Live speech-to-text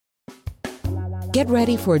Get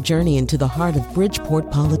ready for a journey into the heart of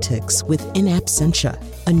Bridgeport politics with In Absentia,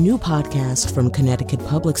 a new podcast from Connecticut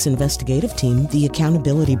Public's investigative team, The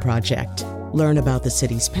Accountability Project. Learn about the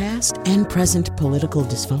city's past and present political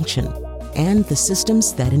dysfunction and the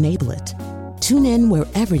systems that enable it. Tune in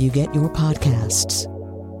wherever you get your podcasts.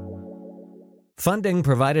 Funding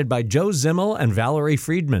provided by Joe Zimmel and Valerie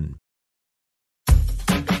Friedman.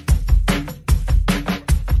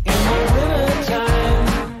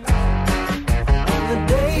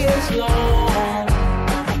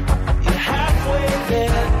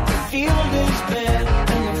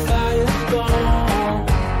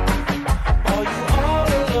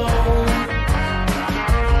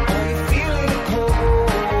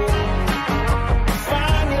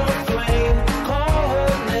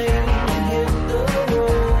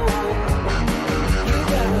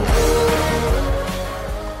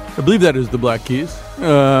 I believe that is the Black Keys,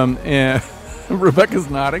 and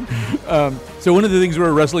Rebecca's nodding. So one of the things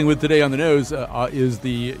we're wrestling with today on the nose is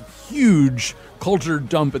the huge culture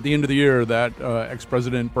dump at the end of the year that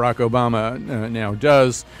ex-President Barack Obama now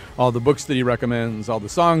does. All the books that he recommends, all the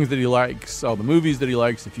songs that he likes, all the movies that he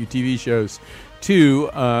likes, a few TV shows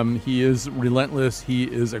too. He is relentless. He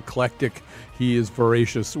is eclectic. He is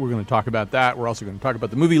voracious. We're going to talk about that. We're also going to talk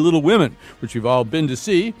about the movie Little Women, which we've all been to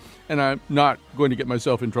see. And I'm not going to get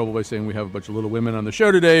myself in trouble by saying we have a bunch of Little Women on the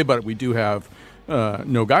show today, but we do have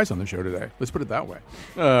no guys on the show today. Let's put it that way.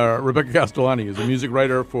 Rebecca Castellani is a music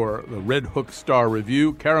writer for the Red Hook Star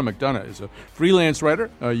Review. Cara McDonough is a freelance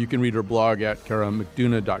writer. You can read her blog at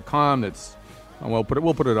caramcdonough.com. That's we'll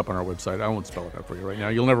put it up on our website. I won't spell it out for you right now.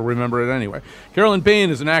 You'll never remember it anyway. Carolyn Payne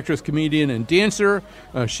is an actress, comedian, and dancer.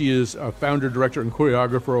 She is a founder, director, and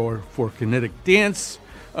choreographer for Kinetic Dance.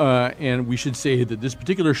 And we should say that this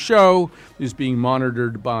particular show is being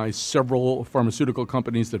monitored by several pharmaceutical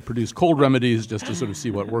companies that produce cold remedies just to sort of see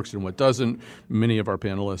what works and what doesn't. Many of our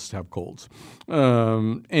panelists have colds.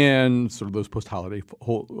 And sort of those post-holiday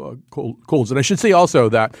colds. And I should say also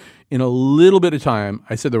that in a little bit of time,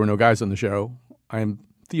 I said there were no guys on the show. I'm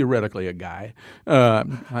theoretically a guy.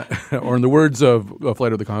 Or in the words of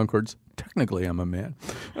Flight of the Conchords, technically I'm a man.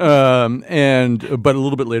 But a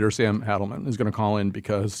little bit later, Sam Hadelman is going to call in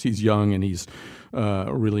because he's young and he's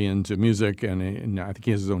really into music. And I think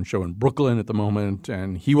he has his own show in Brooklyn at the moment.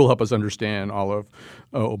 And he will help us understand all of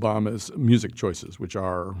Obama's music choices, which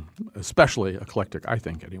are especially eclectic, I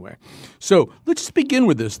think, anyway. So let's just begin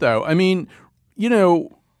with this, though. I mean,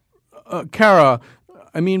 Cara,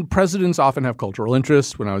 presidents often have cultural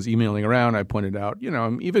interests. When I was emailing around, I pointed out,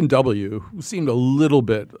 even W, who seemed a little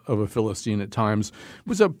bit of a Philistine at times,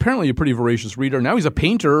 was apparently a pretty voracious reader. Now he's a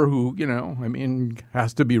painter who,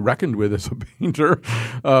 has to be reckoned with as a painter.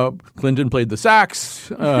 Clinton played the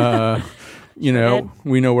sax. We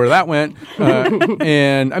know where that went.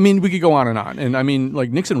 And we could go on.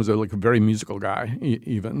 And Nixon was a very musical guy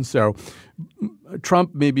even. So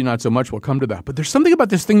Trump, maybe not so much. We'll come to that. But there's something about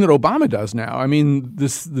this thing that Obama does now.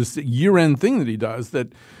 This year-end thing that he does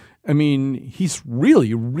that, he's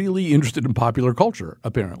really, really interested in popular culture,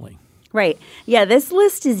 apparently. Right. Yeah, this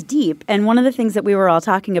list is deep. And one of the things that we were all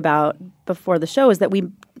talking about before the show is that we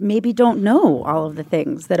maybe don't know all of the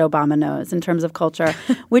things that Obama knows in terms of culture,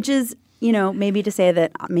 which is maybe to say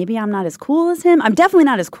that maybe I'm not as cool as him. I'm definitely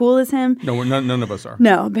not as cool as him. No, none of us are.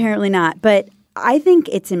 No, apparently not. But I think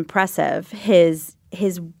it's impressive his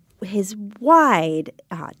wide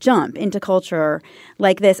jump into culture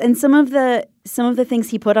like this. And some of the things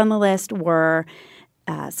he put on the list were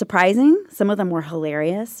surprising. Some of them were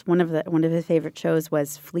hilarious. One of his favorite shows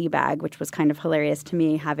was Fleabag, which was kind of hilarious to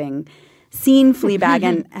me, having seen Fleabag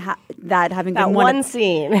and that having been one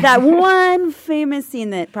scene. That one famous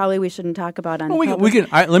scene that probably we shouldn't talk about on we can.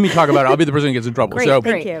 Let me talk about it. I'll be the person who gets in trouble. Great, so,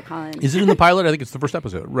 thank you, Colin. Is it in the pilot? I think it's the first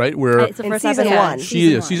episode, right? Where it's the first season episode. one.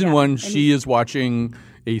 Season one. She is watching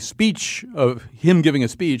a speech of him giving a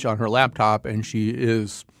speech on her laptop, and she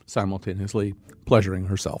is simultaneously pleasuring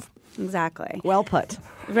herself. Exactly. Well put.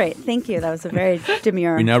 Right. Thank you. That was a very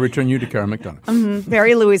demure. We now return you to Cara McDonough. Mm-hmm.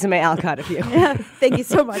 Very Louisa May Alcott of you. Yeah, thank you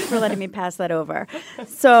so much for letting me pass that over.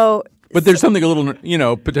 But there's something a little,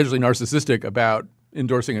 potentially narcissistic about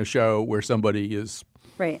endorsing a show where somebody is.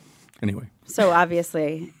 Right. Anyway. So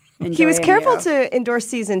obviously. He was careful to endorse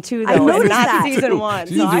season 2, though, and not season 1.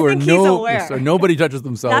 So I think he's aware. So nobody touches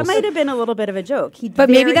themselves. That might have been a little bit of a joke. But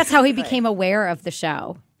maybe that's how he became aware of the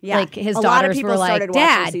show. Yeah. Like his a daughters lot of people were like, started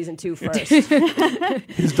Dad. watching season 2 first.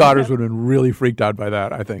 His daughters would have been really freaked out by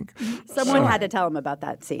that, I think. Someone had to tell him about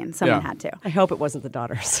that scene. Someone had to. I hope it wasn't the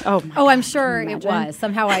daughters. Oh, I'm sure it was.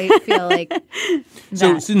 Somehow I feel like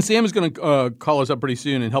So since Sam is going to call us up pretty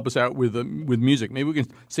soon and help us out with music, maybe we can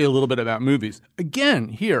say a little bit about movies. Again,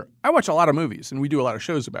 here, I watch a lot of movies, and we do a lot of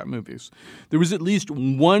shows about movies. There was at least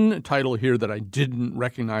one title here that I didn't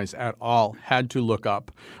recognize at all, had to look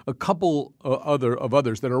up. A couple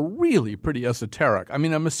others that are really pretty esoteric. I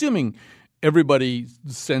mean, I'm assuming everybody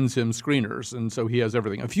sends him screeners, and so he has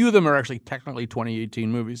everything. A few of them are actually technically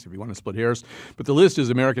 2018 movies, if you want to split hairs. But the list is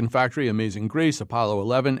American Factory, Amazing Grace, Apollo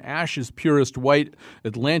 11, Ash's Purest White,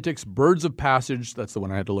 Atlantic's Birds of Passage, that's the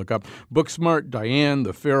one I had to look up, Booksmart, Diane,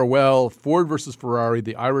 The Farewell, Ford versus Ferrari,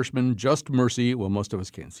 The Irishman, Just Mercy, well, most of us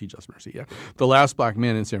can't see Just Mercy yet, The Last Black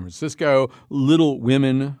Man in San Francisco, Little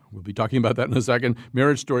Women, we'll be talking about that in a second,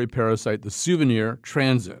 Marriage Story, Parasite, The Souvenir,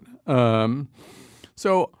 Transit.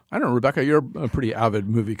 So, I don't know, Rebecca, you're a pretty avid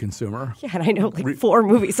movie consumer. Yeah, and I know like 4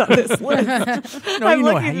 movies on this list. No,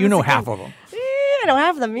 you know half of them. I don't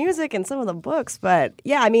have the music and some of the books, but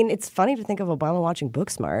yeah, I mean, it's funny to think of Obama watching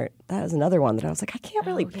Booksmart. That was another one that I was like, I can't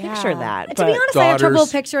really picture that. To be honest, I have trouble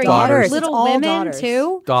picturing Little Women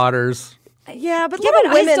too. Daughters. Yeah, but Yeah, Little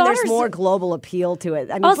but his Women, there's daughters- more global appeal to it.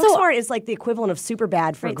 I mean, Also- Booksmart is like the equivalent of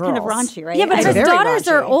Superbad for It's girls. kind of raunchy, right? Yeah, but It's his very daughters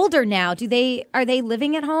are raunchy. older now. Are they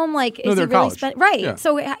living at home? Like, is they're he really college. right? Yeah.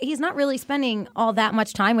 So he's not really spending all that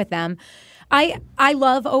much time with them. I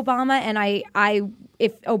love Obama, and I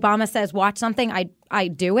if Obama says watch something, I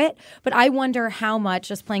do it. But I wonder how much,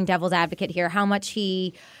 just playing devil's advocate here, how much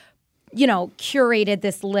he, curated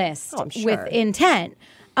this list I'm sure. with intent.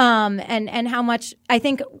 And how much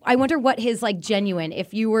I wonder what his like genuine,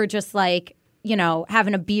 if you were just like,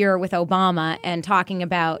 having a beer with Obama and talking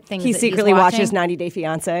about things He that secretly he's watching. watches 90 Day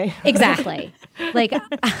Fiancé. Exactly. Like,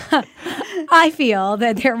 I feel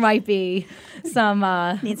that there might be some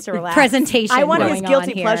Needs to relax. presentation I want going his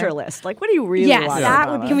guilty on here. pleasure list. Like, what do you really Yes, watch? that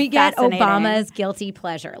Obama? would be Can we get fascinating. Obama's guilty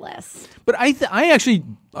pleasure list? But I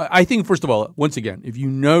think, first of all, once again, if you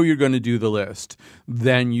know you're going to do the list,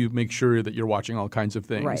 then you make sure that you're watching all kinds of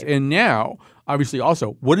things. Right. And now, obviously,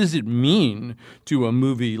 also, what does it mean to a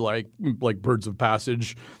movie like Birds of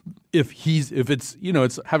Passage if it's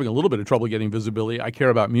it's having a little bit of trouble getting visibility? I care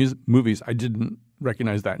about movies. I didn't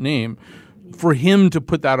recognize that name. For him to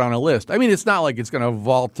put that on a list, I mean, it's not like it's going to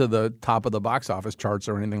vault to the top of the box office charts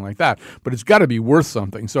or anything like that, but it's got to be worth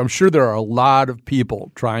something. So I'm sure there are a lot of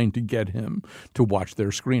people trying to get him to watch their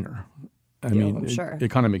screener. I mean, I'm sure.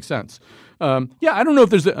 it kind of makes sense. I don't know if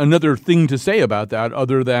there's another thing to say about that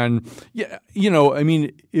other than, I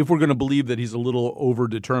mean, if we're going to believe that he's a little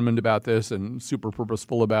over-determined about this and super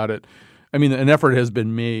purposeful about it, I mean, an effort has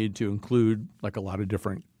been made to include like a lot of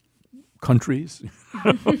different countries.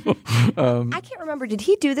 I can't remember. Did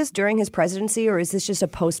he do this during his presidency, or is this just a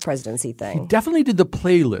post-presidency thing? Definitely did the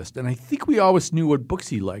playlist, and I think we always knew what books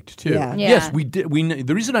he liked too. Yeah. Yeah. Yes, we did.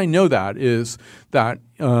 The reason I know that is that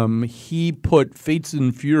he put Fates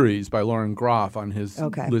and Furies by Lauren Groff on his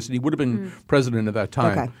list. And he would have been president at that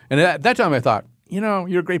time. Okay. And at that time, I thought,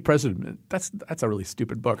 you're a great president. That's a really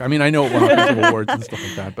stupid book. I mean, I know it won all kinds of awards and stuff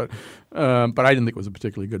like that, but I didn't think it was a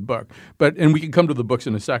particularly good book. And we can come to the books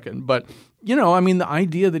in a second. But I mean, the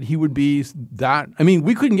idea that he would be that. I mean,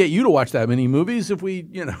 we couldn't get you to watch that many movies if we,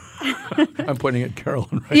 I'm pointing at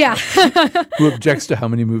Carolyn right Yeah. now, who objects to how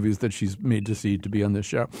many movies that she's made to see to be on this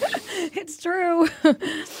show. It's true.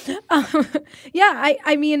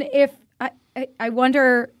 I mean, if I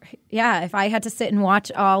wonder, if I had to sit and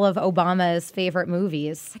watch all of Obama's favorite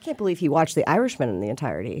movies. I can't believe he watched The Irishman in the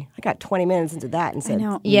entirety. I got 20 minutes into that and said, I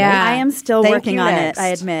know. Yeah. I am still Thank working you, on next. it. I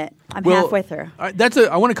admit. I'm halfway through. I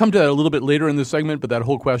want to come to that a little bit later in this segment, but that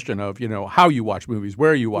whole question of, how you watch movies,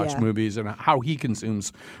 where you watch movies, and how he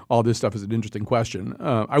consumes all this stuff is an interesting question.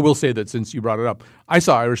 I will say that since you brought it up, I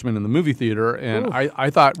saw Irishman in the movie theater, and I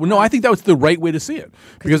thought, I think that was the right way to see it.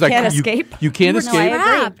 Because you can't escape. You can't escape.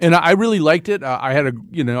 I agree. And I really liked it. I had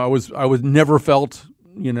I was never felt,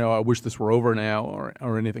 I wish this were over now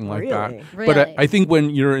or anything like that. Really? But I think when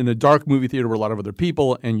you're in a dark movie theater with a lot of other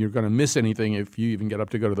people and you're going to miss anything if you even get up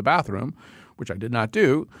to go to the bathroom, which I did not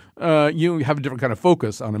do, you have a different kind of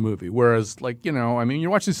focus on a movie. Whereas, you're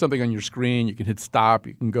watching something on your screen, you can hit stop,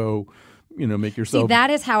 you can go, make yourself. See, that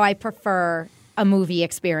is how I prefer a movie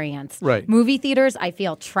experience. Right. Movie theaters, I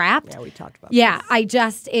feel trapped. Yeah, we talked about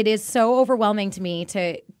this. It is so overwhelming to me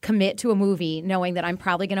to commit to a movie knowing that I'm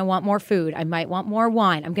probably going to want more food. I might want more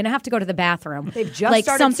wine. I'm going to have to go to the bathroom. They've just like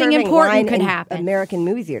started something serving important wine could in happen. American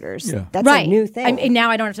movie theaters. Yeah. That's right. a new thing. Now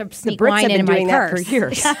I don't have to sneak the Brits wine have been in doing my that purse. for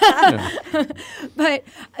years. But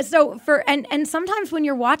so and sometimes when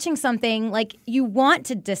you're watching something, like you want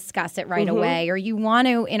to discuss it right away, or you want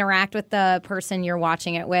to interact with the person you're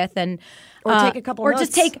watching it with, and Or take a couple or notes.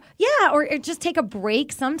 just take a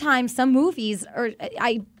break. Sometimes some movies, or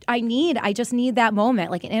I just need that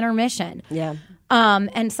moment, like an intermission. Yeah.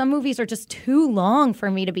 And some movies are just too long for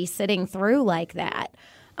me to be sitting through like that.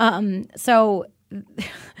 So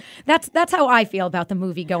that's how I feel about the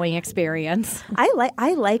movie going experience.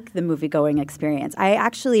 I like the movie going experience.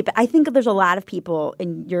 But I think there's a lot of people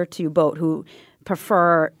in your two boat who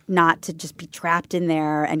prefer not to just be trapped in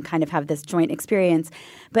there and kind of have this joint experience.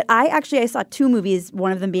 But I saw two movies,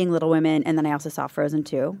 one of them being Little Women, and then I also saw Frozen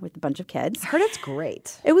 2 with a bunch of kids. I heard it's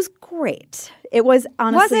great. It was great. It was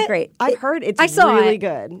honestly great. I heard it's saw really it.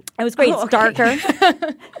 good. It was great. Oh, It's darker,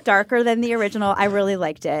 darker than the original. I really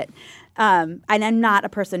liked it. And I'm not a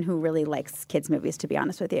person who really likes kids' movies, to be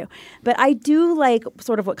honest with you. But I do like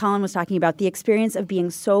sort of what Colin was talking about, the experience of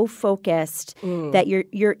being so focused that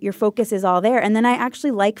your focus is all there. And then I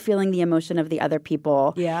actually like feeling the emotion of the other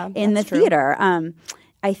people in the theater.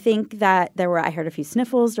 I think that I heard a few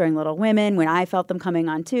sniffles during Little Women when I felt them coming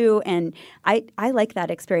on too. And I like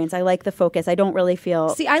that experience. I like the focus. I don't really feel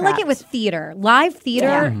See, I like it with theater. Live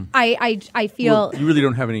theater, I feel... Well, you really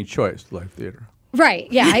don't have any choice, live theater.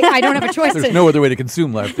 Right, yeah. I don't have a choice. There's no other way to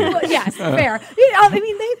consume live theater. Yes, fair. I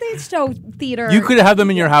mean, they show theater. You could have them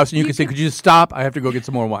in your house, and you could say, "Could you just stop? I have to go get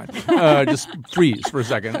some more wine. Just freeze for a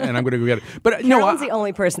second, and I'm going to go get it." But Carolyn's the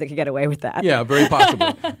only person that could get away with that. Yeah, very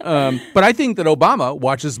possible. But I think that Obama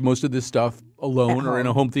watches most of this stuff alone or in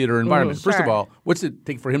a home theater environment. First of all, what's it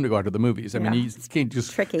take for him to go out to the movies? I mean, he can't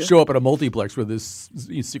just show up at a multiplex with this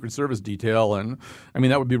Secret Service detail, and I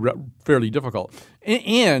mean that would be fairly difficult.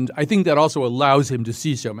 And I think that also allows him to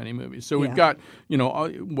see so many movies. So we've got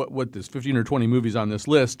what this 15 or 20 movies on this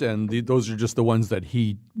list, and those are just the ones that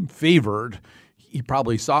he favored. He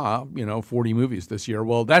probably saw, 40 movies this year.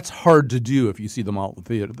 Well, that's hard to do if you see them all at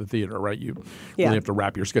the theater, right? You really have to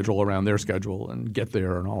wrap your schedule around their schedule and get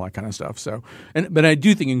there and all that kind of stuff. So, but I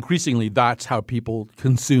do think increasingly that's how people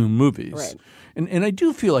consume movies. Right. And I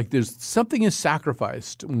do feel like there's something is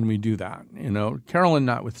sacrificed when we do that. Carolyn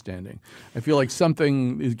notwithstanding, I feel like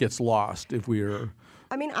something gets lost if we are.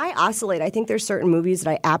 I mean, I oscillate. I think there's certain movies that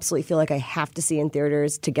I absolutely feel like I have to see in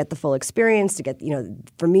theaters to get the full experience, to get,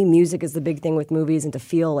 for me, music is the big thing with movies, and to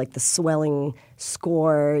feel like the swelling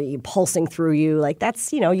score pulsing through you. Like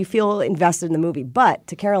that's, you feel invested in the movie. But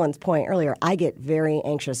to Carolyn's point earlier, I get very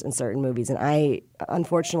anxious in certain movies. And I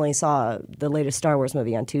unfortunately saw the latest Star Wars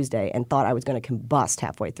movie on Tuesday and thought I was going to combust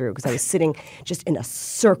halfway through because I was sitting just in a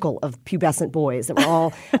circle of pubescent boys that were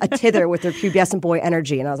all a tither with their pubescent boy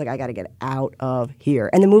energy. And I was like, I got to get out of here.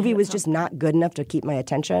 And the movie was just not good enough to keep my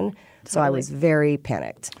attention. So I was very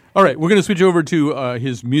panicked. All right, we're going to switch over to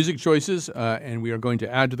his music choices, and we are going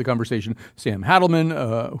to add to the conversation Sam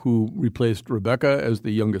Hadelman, who replaced Rebecca as the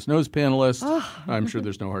youngest nose panelist. I'm sure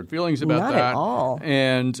there's no hard feelings about Not that. at all.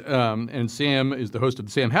 And Sam is the host of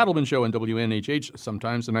the Sam Hadelman Show on WNHH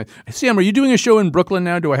sometimes. And Sam, are you doing a show in Brooklyn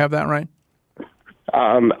now? Do I have that right?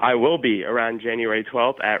 I will be around January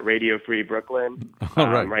 12th at Radio Free Brooklyn. All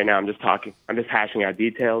right. Right now I'm just hashing out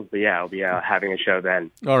details, but yeah, I'll be having a show then.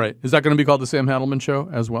 All right. Is that going to be called the Sam Hadelman Show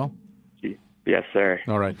as well? Yes, sir.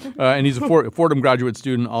 All right. And he's a Fordham graduate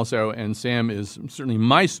student also, and Sam is certainly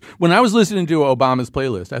when I was listening to Obama's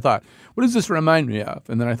playlist, I thought, what does this remind me of?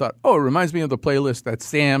 And then I thought, it reminds me of the playlist that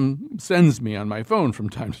Sam sends me on my phone from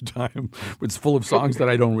time to time. It's full of songs that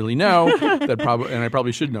I don't really know, and I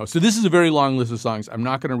probably should know. So this is a very long list of songs. I'm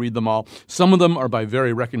not going to read them all. Some of them are by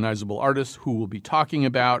very recognizable artists who we'll be talking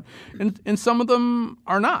about, and some of them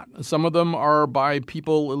are not. Some of them are by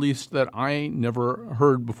people, at least, that I never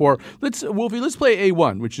heard before. Let's play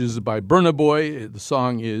A1, which is by Burna Boy. The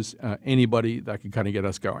song is Anybody. That can kind of get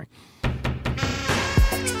us going.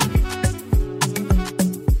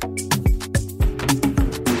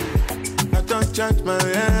 I don't charge my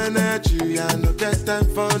energy. I no get time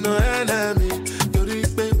for no enemy. Tori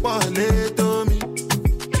pe wale to me.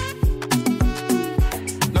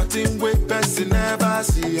 Nothing with person never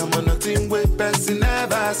see. I'm on nothing with person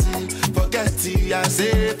never see. Forget it, I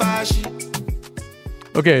say fashi.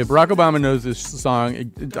 Okay, Barack Obama knows this song.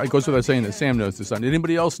 It goes without saying that Sam knows this song. Did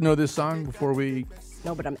anybody else know this song before we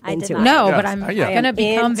No, but I'm I did into not. it. No, Yes. but I'm Yeah. going to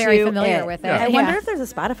become very Into familiar it. with it. Yeah. I wonder if there's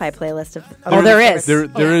a Spotify playlist of. Oh, there is. There is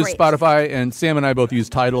great. Spotify, and Sam and I both use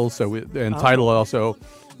Tidal, Tidal also.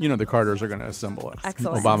 The Carters are going to assemble an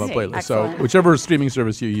Excellent. Obama Okay. playlist. Excellent. So whichever streaming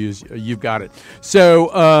service you use, you've got it. So,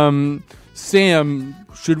 Sam,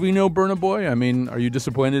 should we know Burna Boy? I mean, are you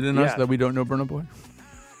disappointed in us Yes. that we don't know Burna Boy?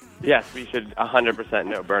 Yes, we should 100%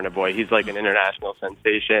 know Burna Boy. He's like an international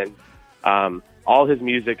sensation. All his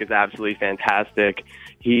music is absolutely fantastic.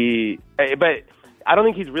 But I don't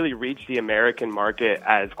think he's really reached the American market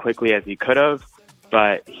as quickly as he could have.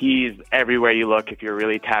 But he's everywhere you look if you're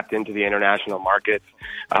really tapped into the international markets.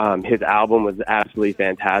 His album was absolutely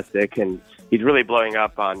fantastic, and he's really blowing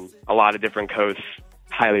up on a lot of different coasts.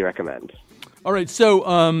 Highly recommend. All right. So,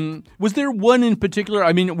 was there one in particular?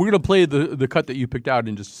 I mean, we're going to play the cut that you picked out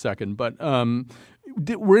in just a second. But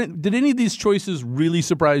did any of these choices really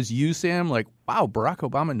surprise you, Sam? Like, wow, Barack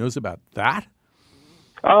Obama knows about that?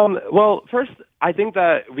 Well, first, I think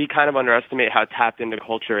that we kind of underestimate how tapped into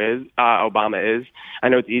culture Obama is. I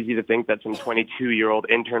know it's easy to think that some 22-year-old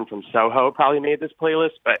intern from Soho probably made this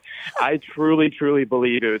playlist, but I truly, truly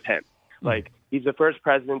believe it was him. Like, he's the first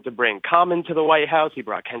president to bring Common to the White House. He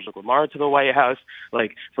brought Kendrick Lamar to the White House.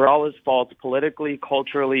 Like, for all his faults politically,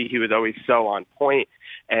 culturally, he was always so on point.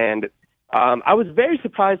 And I was very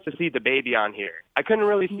surprised to see the baby on here. I couldn't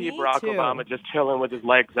really see Barack Obama just chilling with his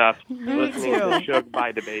legs up, listening to Suge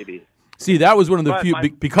by the baby. See, that was one of the But few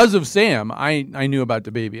because of Sam. I knew about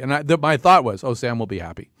the baby, and my thought was, oh, Sam will be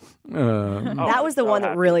happy. That was the one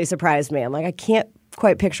that really surprised me. I'm like, I can't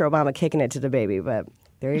quite picture Obama kicking it to the baby, but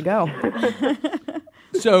there you go.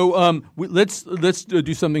 So let's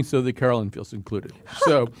do something so that Carolyn feels included.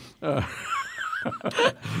 So.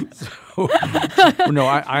 No,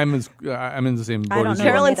 I'm in the same boat don't as know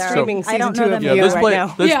you. Carolyn's either. streaming I season don't 2 know of them Yeah, you let's right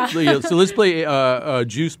play. now. So let's play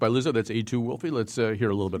Juice by Lizzo. That's A2 Wolfie. Let's hear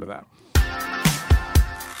a little bit of that.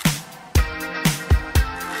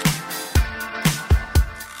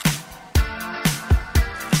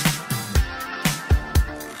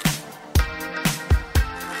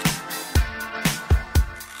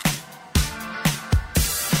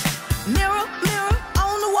 Mirror, mirror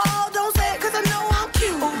on the wall, don't say it 'cause I know I'm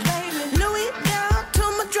cute. Louis down to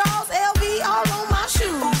my drawers, LV all on my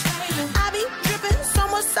shoes. I be dripping so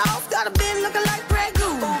much sauce, got a bin looking like Grey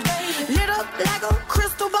Goose. Lit up like a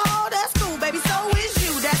crystal ball, that's cool, baby, so is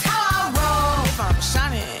you, that's how I roll. If I'm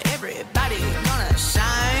shining, everybody gonna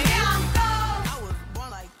shine. I was born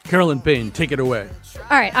like Carolyn Payne, take it away.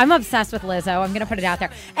 All right, I'm obsessed with Lizzo. I'm going to put it out there.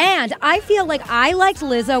 And I feel like I liked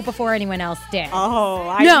Lizzo before anyone else did. Oh,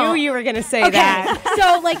 I No. knew you were going to say Okay, that.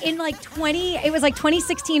 so like in it was like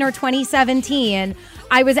 2016 or 2017,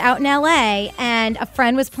 I was out in LA and a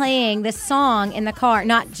friend was playing this song in the car,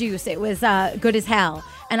 not Juice, it was Good as Hell.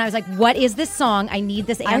 And I was like, what is this song? I need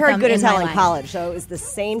this anthem I heard Good in as Hell my in life. college, so it was the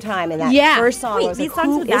same time. And that Yeah. first song Wait, was these like, songs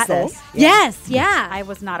who with is that this? is? Yes, yeah. I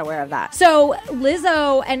was not aware of that. So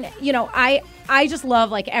Lizzo, and I just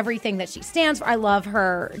love like everything that she stands for. I love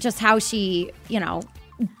her, just how she,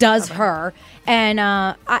 does her, and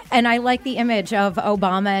I like the image of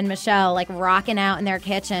Obama and Michelle like rocking out in their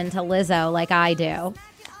kitchen to Lizzo like I do.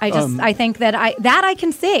 I think that I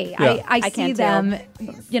can see. Yeah. I can see too. them,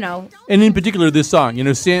 And in particular, this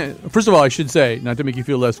song. Sam, first of all, I should say, not to make you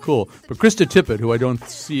feel less cool, but Krista Tippett, who I don't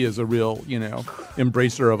see as a real,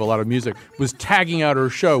 embracer of a lot of music, was tagging out her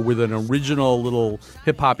show with an original little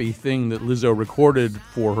hip-hoppy thing that Lizzo recorded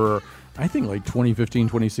for her. I think like 2015,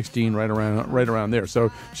 2016, right around there.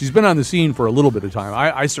 So she's been on the scene for a little bit of time.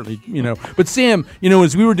 I certainly, But Sam,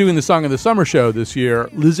 as we were doing the Song of the Summer show this year,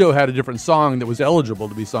 Lizzo had a different song that was eligible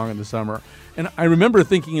to be Song of the Summer. And I remember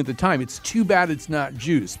thinking at the time, it's too bad it's not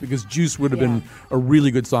Juice, because Juice would have been a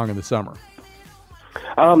really good Song of the Summer.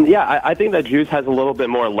 I think that Juice has a little bit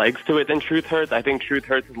more legs to it than Truth Hurts. I think Truth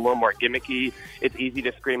Hurts is a little more gimmicky. It's easy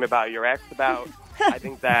to scream about your ex about. I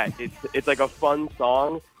think that it's like a fun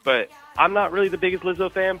song, but I'm not really the biggest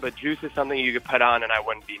Lizzo fan, but Juice is something you could put on and I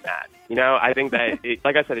wouldn't be mad. I think that,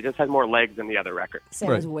 like I said, it just has more legs than the other records.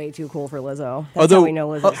 Sam is way too cool for Lizzo. That's Although- how we know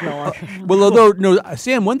Lizzo's no longer.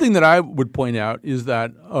 Sam, one thing that I would point out is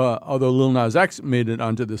that although Lil Nas X made it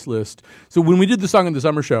onto this list, so when we did the Song of the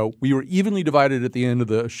Summer show, we were evenly divided at the end of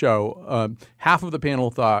the show. Half of the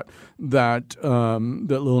panel thought that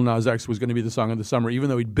Lil Nas X was going to be the Song of the Summer, even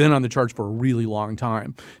though he'd been on the charts for a really long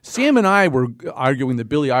time. Sam and I were arguing that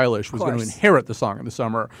Billie Eilish was going to inherit the song in the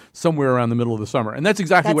summer, somewhere around the middle of the summer. And that's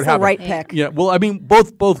exactly what happened. That's the right pick. Yeah, well, I mean,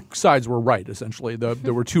 both sides were right, essentially.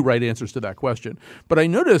 There were two right answers to that question. But I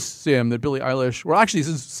noticed, Sam, that Billie Eilish, well, actually,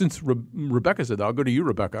 since Rebecca said that, I'll go to you,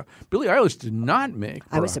 Rebecca. Billie Eilish did not make Barack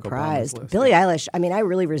I was Obama's surprised. list. Billie Eilish, I mean, I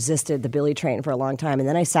really resisted the Billie train for a long time. And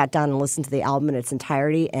then I sat down and listened to the album in its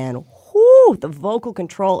entirety, and whoo, the vocal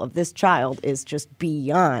control of this child is just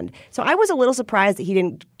beyond. So I was a little surprised that he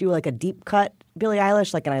didn't do like a deep cut Billie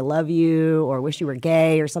Eilish, like an I Love You or Wish You Were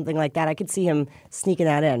Gay or something like that. I could see him sneaking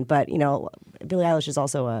that in. But, you know, Billie Eilish is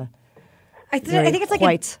also I think it's like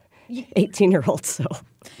quite 18-year-old, so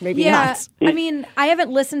maybe not. I mean, I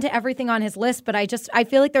haven't listened to everything on his list, but I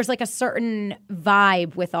feel like there's like a certain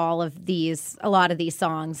vibe with a lot of these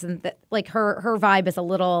songs, and that, like her vibe is a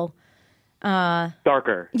little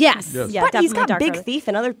darker. Yes. Yeah, But he's definitely got darker. Big Thief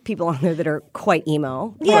and other people on there that are quite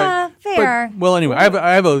emo. Yeah, fair. But, well, anyway,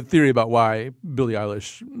 I have a theory about why Billie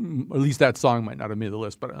Eilish, at least that song, might not have made the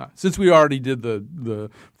list. But since we already did the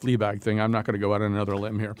Fleabag thing, I'm not going to go out on another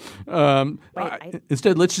limb here.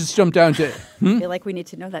 Instead, let's just jump down to. I feel like we need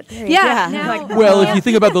to know that theory. Yeah. Now- Well, if you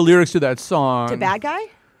think about the lyrics to that song, To Bad Guy?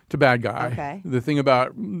 To Bad Guy. Okay. The thing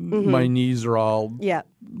about my knees are all Yeah.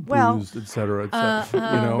 Well, bruised, et cetera, you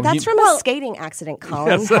know, that's from a skating accident,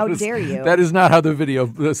 Colin. Yes, How that is- dare you? That is not how the video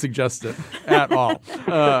suggests it at all.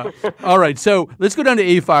 All right, so let's go down to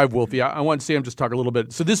A5, Wolfie. I want Sam just talk a little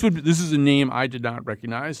bit. So this is a name I did not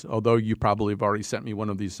recognize, although you probably have already sent me one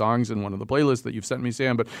of these songs in one of the playlists that you've sent me,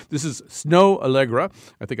 Sam. But this is Snow Allegra.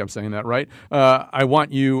 I think I'm saying that right. I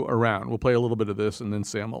Want You Around. We'll play a little bit of this, and then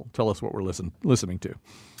Sam will tell us what we're listening to.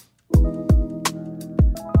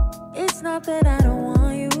 It's not that I don't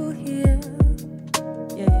want you here.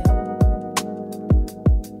 Yeah.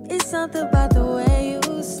 It's something about the way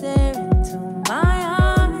you stare into my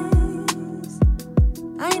eyes.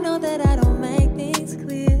 I know that I don't make things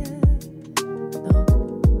clear.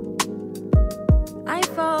 No. I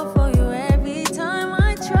fall for you every time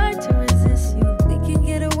I try to resist you. We can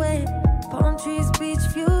get away. Palm trees, beach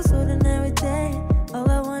views, ordinary day. All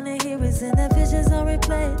I wanna hear is in the visions on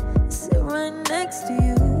replay. Sit right next to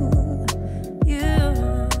you.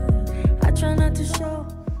 I try not to show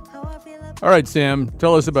how I feel. All right, Sam,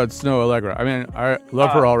 tell us about Snow Allegra. I mean, I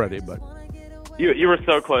love her already, but You were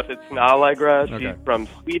so close. It's Snow Allegra. Okay. She's from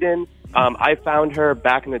Sweden. I found her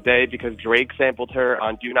back in the day because Drake sampled her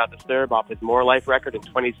on Do Not Disturb off his More Life record in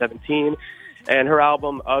 2017. And her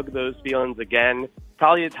album, Ugh Those Feelings Again,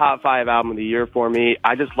 probably a top 5 album of the year for me.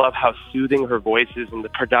 I just love how soothing her voice is, and the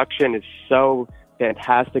production is so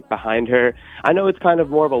fantastic behind her. I know it's kind of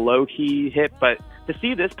more of a low-key hit, but to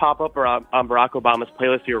see this pop up on Barack Obama's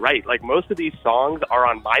playlist, you're right. Like, most of these songs are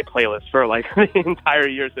on my playlist for, like, the entire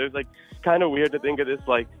year. So it's, like, kind of weird to think of this,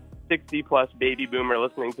 like, 60-plus baby boomer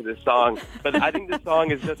listening to this song. But I think this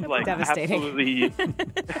song is just, like, absolutely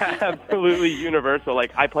universal.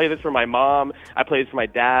 Like, I play this for my mom. I play this for my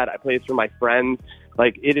dad. I play this for my friends.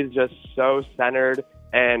 Like, it is just so centered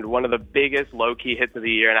and one of the biggest low-key hits of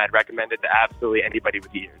the year, and I'd recommend it to absolutely anybody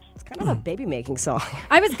with ears. It's kind of a baby-making song.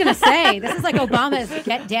 I was going to say, this is like Obama's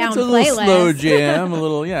Get Down it's a little playlist. slow jam, a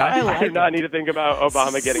little, yeah. I do not need to think about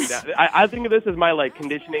Obama getting down. I think of this as my, like,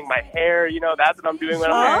 conditioning my hair. You know, that's what I'm doing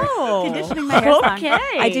when I'm married. Conditioning my hair song.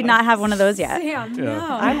 Okay. I do not have one of those yet. Damn, Yeah. no.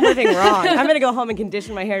 I'm living wrong. I'm going to go home and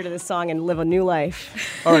condition my hair to this song and live a new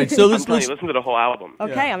life. All right, so I'm let's telling you, listen to the whole album.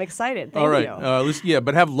 Okay, I'm excited. Thank all right, you.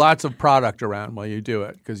 but have lots of product around while you do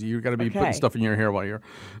it, because you've got to be putting Okay. stuff in your hair while you're.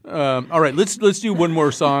 All right, let's do one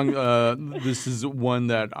more song. This is one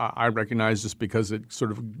that I recognize just because it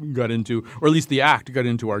sort of got into, or at least the act got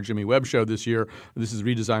into our Jimmy Webb show this year. This is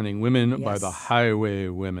Redesigning Women by Yes. the Highway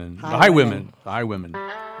Women. The Highwaymen. High Women.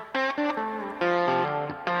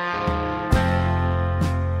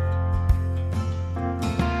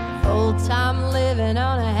 Full-time living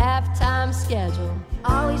on a half-time schedule.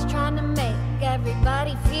 Always trying to make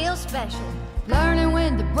everybody feel special. Learning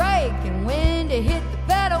when to brake and when to hit the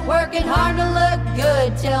pedal. Working hard to look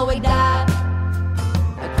good till we die.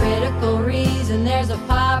 A critical reason there's a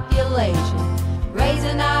population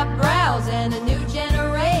raising eyebrows and a new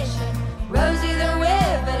generation. Rosie the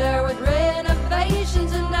Riveter with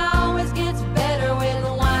renovations, and always gets better with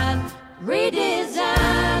wine.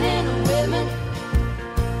 Redesigning women,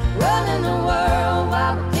 running the world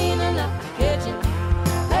while we're cleaning up the kitchen,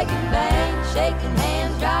 making bangs, shaking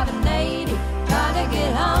hands, driving 80, trying to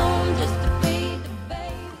get home just to feed the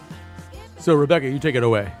baby. So Rebecca, you take it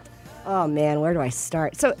away. Oh, man, where do I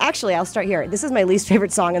start? So actually, I'll start here. This is my least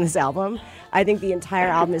favorite song on this album. I think the entire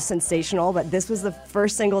album is sensational, but this was the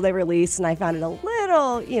first single they released, and I found it a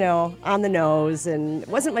little, on the nose, and it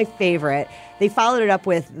wasn't my favorite. They followed it up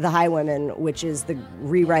with The Highwaymen, which is the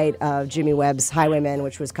rewrite of Jimmy Webb's Highwaymen,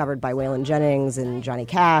 which was covered by Waylon Jennings and Johnny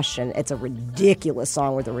Cash, and it's a ridiculous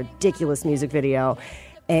song with a ridiculous music video.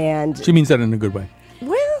 And She means that in a good way.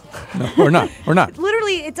 Well, No, or not.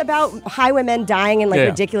 literally, it's about highwaymen dying in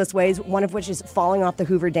ridiculous ways, one of which is falling off the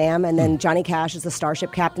Hoover Dam, and then Johnny Cash is the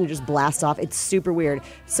starship captain who just blasts off. It's super weird.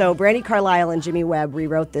 So Brandi Carlile and Jimmy Webb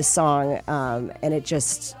rewrote this song, and it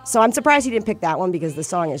just... So I'm surprised he didn't pick that one, because the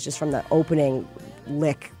song is just from the opening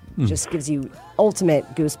lick, just gives you ultimate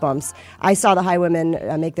goosebumps. I saw the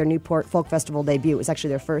Highwaymen make their Newport Folk Festival debut. It was actually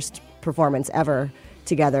their first performance ever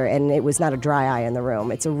together, and it was not a dry eye in the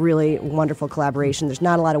room. It's a really wonderful collaboration. There's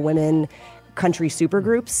not a lot of women country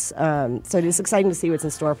supergroups, so it is exciting to see what's in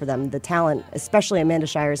store for them. The talent, especially Amanda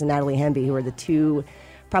Shires and Natalie Hemby, who are the two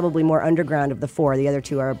probably more underground of the four. The other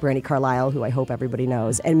two are Brandi Carlile, who I hope everybody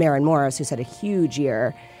knows, and Maren Morris, who's had a huge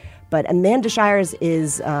year. But Amanda Shires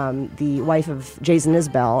is the wife of Jason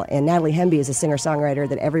Isbell, and Natalie Hemby is a singer-songwriter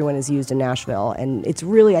that everyone has used in Nashville. And it's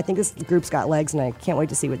really, I think this group's got legs, and I can't wait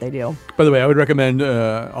to see what they do. By the way, I would recommend,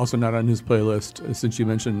 also not on his playlist, since you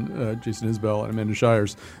mentioned Jason Isbell and Amanda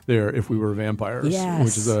Shires there, If We Were Vampires,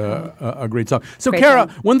 which is a great song. So, Kara,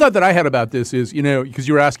 one thought that I had about this is, because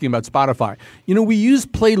you were asking about Spotify, we use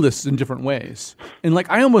playlists in different ways. And,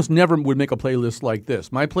 I almost never would make a playlist like this.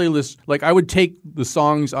 My playlist, I would take the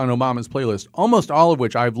songs on Obama's playlist, almost all of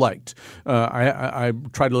which I've liked. I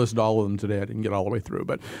tried to listen to all of them today. I didn't get all the way through,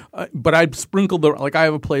 but I've sprinkled I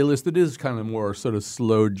have a playlist that is kind of more sort of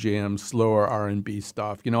slow jam, slower R&B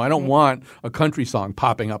stuff. I don't want a country song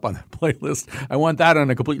popping up on that playlist. I want that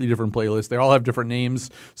on a completely different playlist. They all have different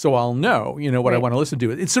names, so I'll know what I want to listen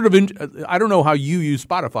to. It's sort of I don't know how you use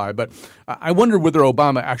Spotify, but I wonder whether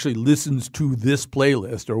Obama actually listens to this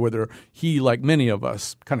playlist, or whether he, like many of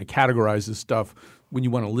us, kind of categorizes stuff when you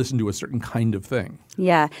want to listen to a certain kind of thing.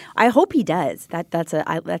 Yeah, I hope he does. That's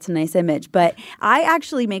a nice image. But I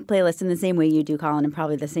actually make playlists in the same way you do, Colin, and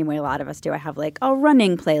probably the same way a lot of us do. I have a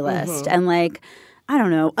running playlist and I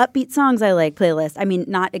don't know, upbeat songs I like playlist. I mean,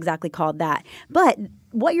 not exactly called that. But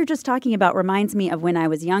what you're just talking about reminds me of when I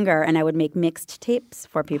was younger and I would make mixed tapes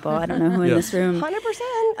for people. I don't know who in this room.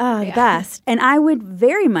 100%. The best. And I would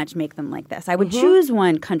very much make them like this. I would choose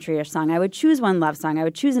one countryish song. I would choose one love song. I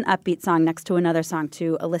would choose an upbeat song next to another song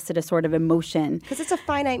to elicit a sort of emotion. Because it's a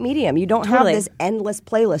finite medium. You don't have this endless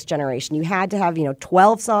playlist generation. You had to have,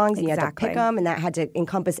 12 songs, and you had to pick them, and that had to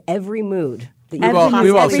encompass every mood. We've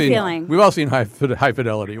all seen High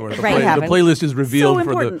Fidelity, where the playlist is revealed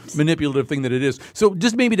for the manipulative thing that it is. So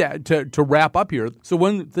just maybe to wrap up here, so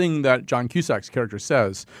one thing that John Cusack's character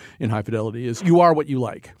says in High Fidelity is, you are what you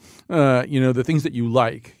like. The things that you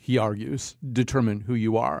like, he argues, determine who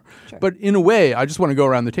you are. Sure. But in a way, I just want to go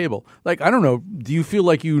around the table. I don't know, do you feel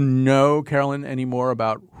like you know, Carolyn, any more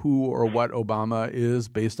about who or what Obama is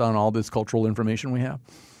based on all this cultural information we have?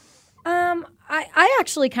 I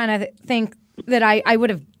actually kind of think that I would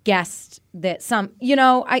have guessed that some,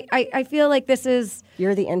 I feel like this is...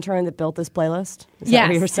 You're the intern that built this playlist? Is that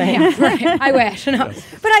what you were saying? Yeah, right. I wish. No. Yes.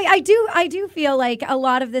 But I do feel like a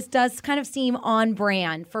lot of this does kind of seem on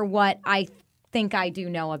brand for what I think I do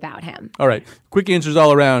know about him. All right. Quick answers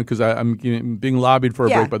all around, because I'm being lobbied for a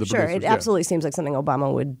break by the producers. Sure. It absolutely seems like something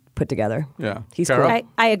Obama would put together. Yeah. He's cool.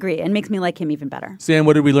 I agree. It makes me like him even better. Sam,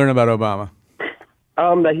 what did we learn about Obama?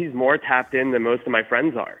 That he's more tapped in than most of my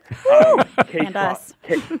friends are. And us.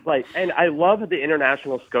 And I love the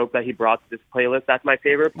international scope that he brought to this playlist. That's my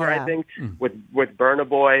favorite part, I think, with Burna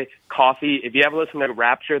Boy, Coffee. If you ever listen to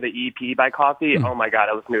Rapture, the EP by Coffee, oh my God,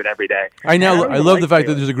 I listen to it every day. I love the fact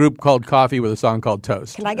that there's a group called Coffee with a song called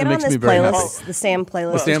Toast. Can I get on this playlist, the Sam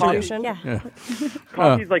playlist distribution? Yeah.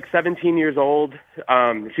 Coffee's 17 years old.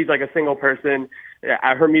 She's a single person.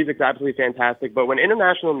 Her music's absolutely fantastic, but when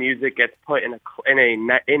international music gets put in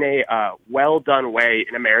a well done way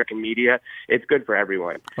in American media, it's good for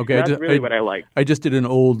everyone. Okay, that's really what I like. I just did an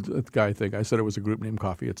old guy thing. I said it was a group named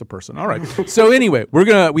Coffee. It's a person. All right. So anyway,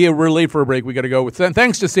 we're late for a break. We got to go.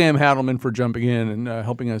 Thanks to Sam Hadelman for jumping in and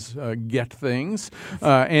helping us get things.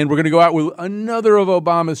 And we're going to go out with another of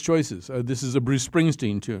Obama's choices. This is a Bruce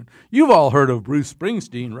Springsteen tune. You've all heard of Bruce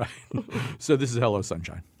Springsteen, right? So this is Hello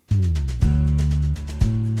Sunshine.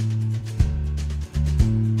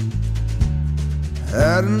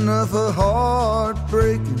 Had enough of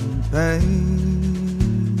heartbreaking pain.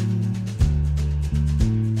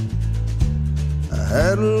 I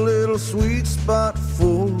had a little sweet spot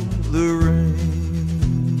for the rain.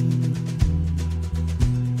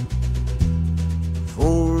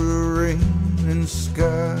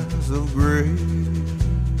 of gray.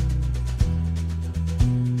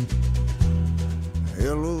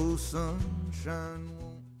 Hello, sunshine.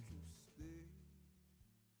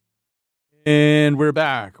 And we're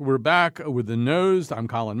back. We're back with The Nose. I'm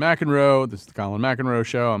Colin McEnroe. This is the Colin McEnroe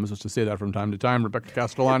Show. I'm supposed to say that from time to time. Rebecca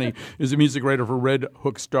Castellani is a music writer for Red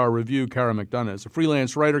Hook Star Review. Cara McDonough is a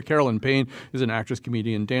freelance writer. Carolyn Payne is an actress,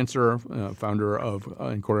 comedian, dancer, founder of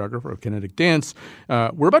and choreographer of Kinetic Dance.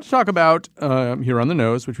 We're about to talk about, here on The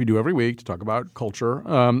Nose, which we do every week, to talk about culture.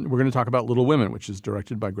 We're going to talk about Little Women, which is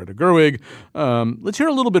directed by Greta Gerwig. Let's hear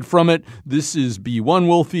a little bit from it. This is B1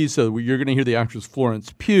 Wolfie, so you're going to hear the actress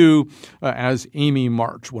Florence Pugh as Amy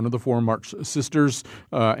March, one of the four March sisters,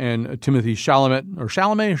 and Timothy Chalamet,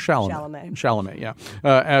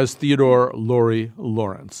 as Theodore Laurie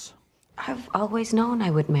Lawrence. I've always known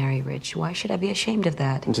I would marry Rich. Why should I be ashamed of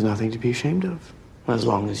that? There's nothing to be ashamed of, as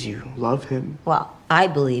long as you love him. Well, I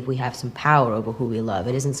believe we have some power over who we love.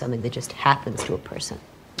 It isn't something that just happens to a person.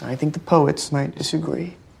 I think the poets might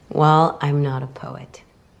disagree. Well, I'm not a poet.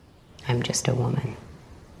 I'm just a woman.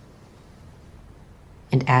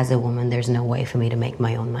 And as a woman, there's no way for me to make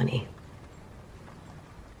my own money.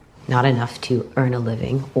 Not enough to earn a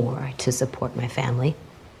living or to support my family.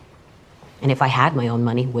 And if I had my own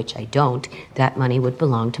money, which I don't, that money would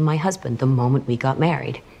belong to my husband the moment we got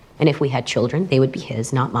married. And if we had children, they would be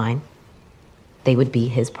his, not mine. They would be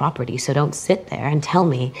his property. So don't sit there and tell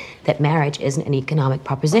me that marriage isn't an economic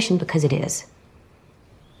proposition, because it is.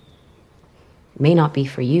 It may not be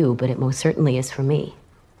for you, but it most certainly is for me.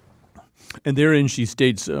 And therein she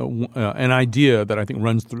states an idea that I think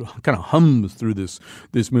runs through, kind of hums through this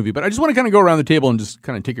movie. But I just want to kind of go around the table and just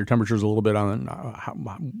kind of take your temperatures a little bit on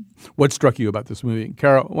what struck you about this movie.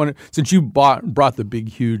 Cara, since you brought the big,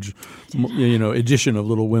 huge, edition of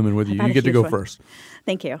Little Women with you, you get to go first.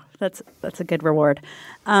 Thank you. That's a good reward.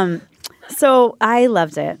 So I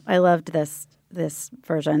loved it. I loved this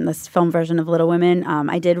film version of Little Women.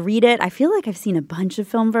 I did read it. I feel like I've seen a bunch of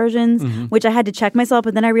film versions, which I had to check myself,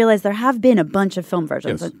 but then I realized there have been a bunch of film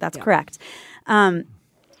versions. Yes. That's correct. I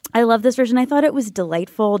love this version. I thought it was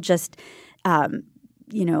delightful. Just, the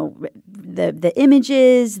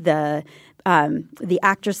images, the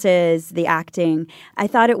actresses, the acting. I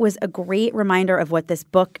thought it was a great reminder of what this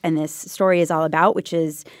book and this story is all about, which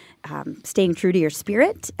is staying true to your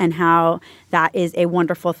spirit, and how that is a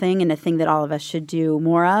wonderful thing and a thing that all of us should do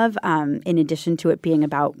more of, in addition to it being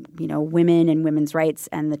about, women and women's rights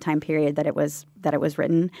and the time period that it was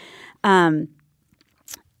written. And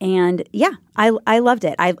yeah, I loved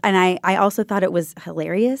it. I also thought it was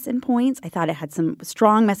hilarious in points. I thought it had some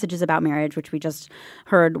strong messages about marriage, which we just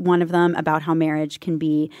heard one of them about how marriage can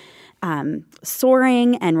be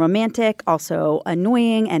soaring and romantic, also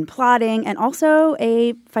annoying and plotting, and also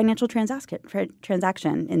a financial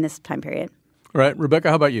transaction in this time period. All right. Rebecca,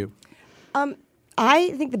 how about you? I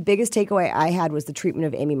think the biggest takeaway I had was the treatment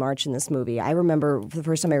of Amy March in this movie. I remember the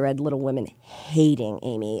first time I read Little Women hating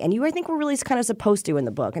Amy. And I think we're really kind of supposed to in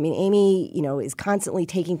the book. I mean, Amy, is constantly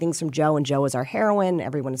taking things from Jo, and Jo is our heroine.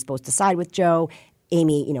 Everyone is supposed to side with Jo.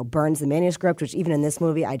 Amy, burns the manuscript, which even in this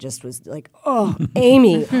movie, I just was like, oh,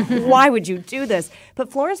 Amy, why would you do this? But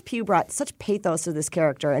Florence Pugh brought such pathos to this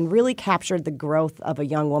character and really captured the growth of a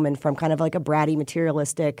young woman from kind of like a bratty,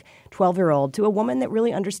 materialistic 12-year-old to a woman that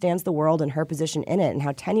really understands the world and her position in it and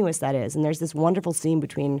how tenuous that is. And there's this wonderful scene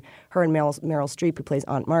between her and Meryl Streep, who plays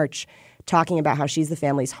Aunt March, talking about how she's the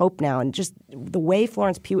family's hope now. And just the way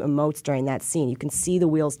Florence Pugh emotes during that scene, you can see the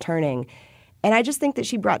wheels turning. And I just think that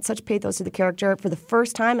she brought such pathos to the character. For the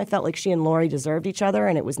first time, I felt like she and Laurie deserved each other,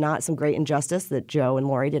 and it was not some great injustice that Jo and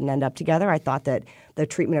Laurie didn't end up together. I thought that the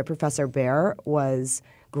treatment of Professor Bear was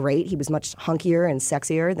great. He was much hunkier and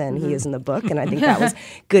sexier than he is in the book, and I think that was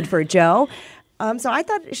good for Jo. So I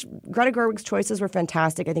thought Greta Gerwig's choices were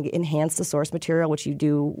fantastic. I think it enhanced the source material, which you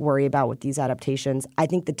do worry about with these adaptations. I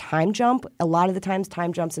think the time jump, a lot of the times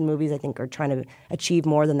time jumps in movies I think are trying to achieve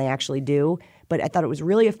more than they actually do. But I thought it was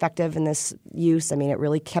really effective in this use. I mean, it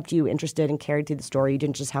really kept you interested and carried through the story. You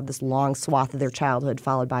didn't just have this long swath of their childhood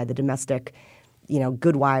followed by the domestic,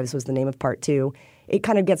 Good Wives was the name of part 2. It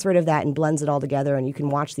kind of gets rid of that and blends it all together, and you can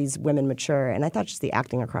watch these women mature. And I thought just the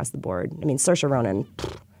acting across the board. I mean, Saoirse Ronan,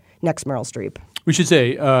 next Meryl Streep. We should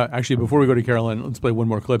say, actually, before we go to Carolyn, let's play one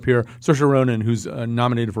more clip here. Saoirse Ronan, who's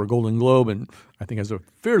nominated for a Golden Globe and I think has a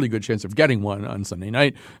fairly good chance of getting one on Sunday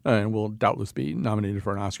night, and will doubtless be nominated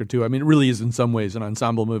for an Oscar, too. I mean, it really is in some ways an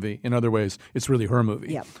ensemble movie. In other ways, it's really her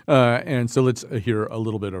movie. Yep. And so let's hear a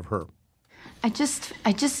little bit of her. I just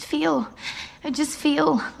feel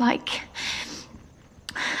like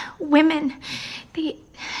women, they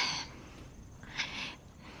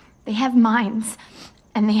have minds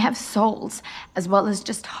and they have souls, as well as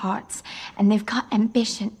just hearts. And they've got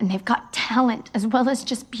ambition and they've got talent as well as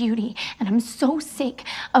just beauty. And I'm so sick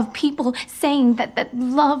of people saying that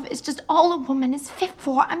love is just all a woman is fit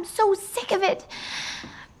for. I'm so sick of it.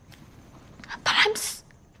 But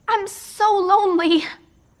I'm so lonely.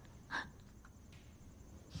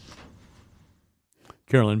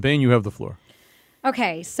 Carolyn Bain, you have the floor.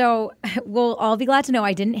 Okay, so we'll all be glad to know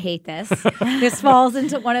I didn't hate this. This falls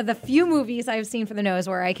into one of the few movies I've seen for the nose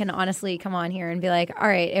where I can honestly come on here and be like, all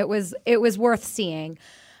right, it was worth seeing.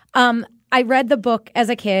 I read the book as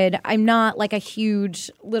a kid. I'm not like a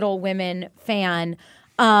huge Little Women fan.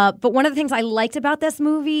 But one of the things I liked about this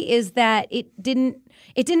movie is that it didn't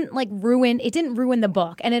ruin the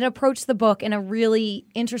book, and it approached the book in a really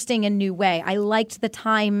interesting and new way. I liked the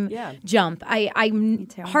time jump. I'm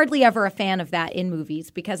hardly ever a fan of that in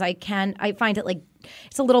movies because I find it like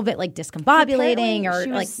it's a little bit like discombobulating or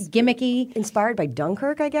like gimmicky. Inspired by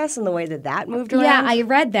Dunkirk, I guess, and the way that moved around. Yeah, I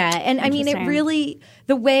read that, and I mean, it really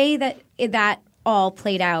the way that all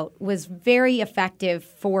played out was very effective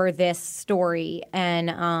for this story and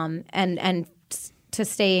to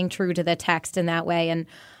staying true to the text in that way. And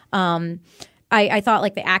I thought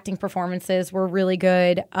like the acting performances were really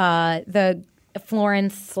good. The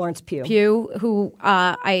Florence Pugh, who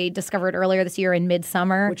I discovered earlier this year in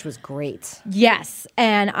Midsummer, which was great. Yes,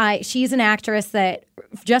 and she's an actress that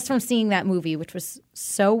just from seeing that movie, which was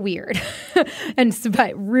so weird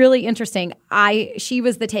but really interesting, she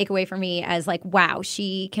was the takeaway for me as like, wow,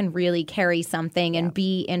 she can really carry something and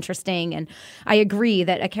be interesting. And I agree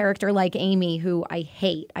that a character like Amy, who I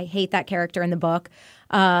hate that character in the book,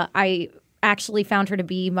 I actually found her to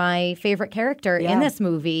be my favorite character in this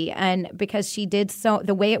movie, and because she did so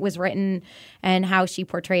the way it was written and how she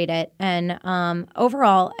portrayed it, and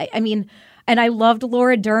overall, I mean, and I loved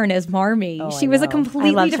Laura Dern as Marmee. She was a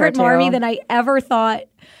completely different Marmee than I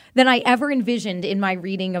ever envisioned in my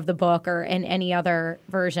reading of the book or in any other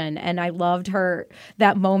version. And I loved her,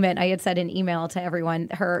 that moment I had said in email to everyone,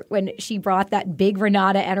 when she brought that big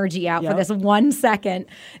Renata energy out for this 1 second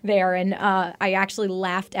there. And I actually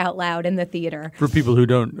laughed out loud in the theater. For people who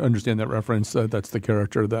don't understand that reference, that's the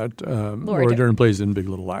character that Laura Dern plays in Big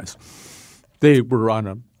Little Lies. They were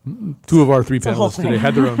on two of our three panelists today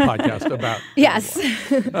had their own podcast about yes.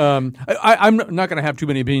 I'm not going to have too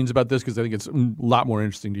many opinions about this because I think it's a lot more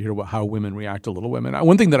interesting to hear how women react to Little Women.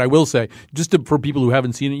 One thing that I will say, for people who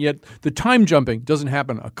haven't seen it yet, the time jumping doesn't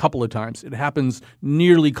happen a couple of times. It happens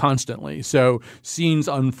nearly constantly. So scenes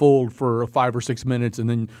unfold for 5 or 6 minutes, and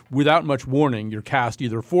then without much warning, you're cast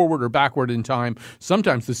either forward or backward in time.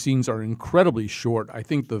 Sometimes the scenes are incredibly short. I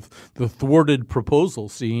think the thwarted proposal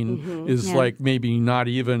scene is like maybe not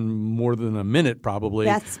even more than a minute, probably.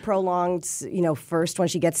 That's prolonged, first when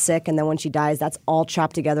she gets sick and then when she dies, that's all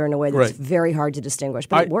chopped together in a way that's very hard to distinguish,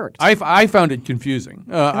 but it worked. I found it confusing.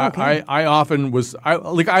 I often was,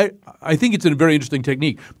 I think it's a very interesting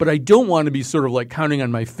technique, but I don't want to be sort of like counting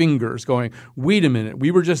on my fingers going, wait a minute, we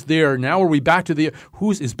were just there, now are we back to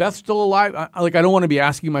is Beth still alive? I don't want to be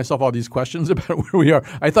asking myself all these questions about where we are.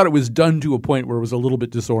 I thought it was done to a point where it was a little bit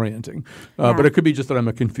disorienting, but it could be just that I'm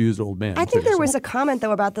a confused old man. I think there was a comment,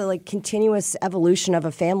 though, about the continuous evolution of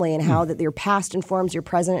a family and how that your past informs your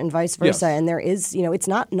present and vice versa. Yes. And there is, it's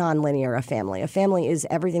not nonlinear, a family. A family is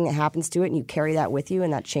everything that happens to it, and you carry that with you,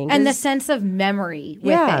 and that changes. And the sense of memory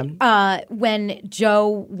with it. When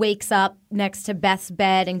Joe wakes up next to Beth's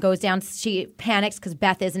bed and goes down, she panics because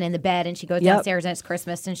Beth isn't in the bed, and she goes downstairs and it's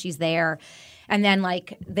Christmas and she's there. And then,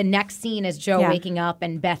 the next scene is Joe waking up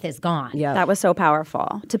and Beth is gone. Yeah, that was so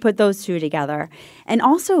powerful to put those two together. And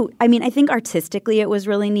also, I think artistically it was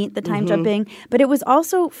really neat, the time jumping. But it was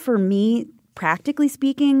also, for me, practically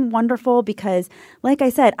speaking, wonderful because, like I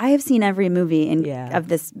said, I have seen every movie of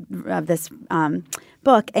this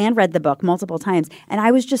book and read the book multiple times. And I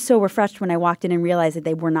was just so refreshed when I walked in and realized that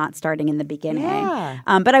they were not starting in the beginning. Yeah.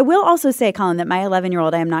 But I will also say, Colin, that my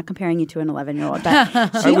 11-year-old, I am not comparing you to an 11-year-old. But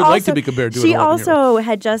I would like to be compared to an 11-year-old. She also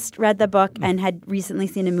had just read the book and had recently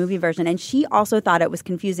seen a movie version. And she also thought it was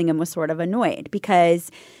confusing and was sort of annoyed because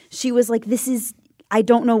she was like, I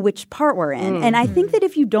don't know which part we're in. And I think that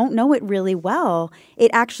if you don't know it really well, it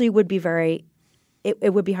actually would be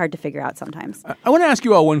it would be hard to figure out sometimes. I want to ask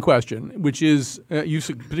you all one question, which is,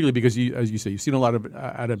 particularly because, as you say, you've seen a lot of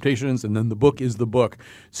adaptations, and then the book is the book.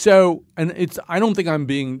 So, and I don't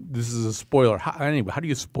think this is a spoiler. How do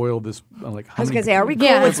you spoil this? I was going to say, are we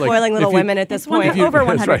cool with spoiling Little Women at this point? Over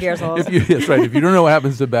 100 years old. That's right. If you don't know what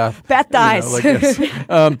happens to Beth. Beth dies.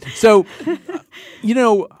 And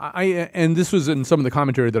this was in some of the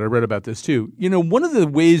commentary that I read about this too. One of the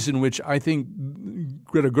ways in which I think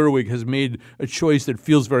Greta Gerwig has made a choice that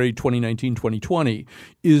feels very 2019, 2020,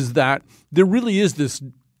 is that there really is this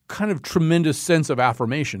kind of tremendous sense of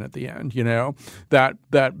affirmation at the end,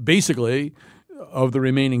 that basically of the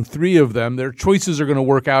remaining three of them, their choices are going to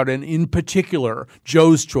work out. And in particular,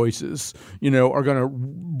 Joe's choices, are going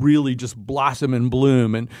to really just blossom and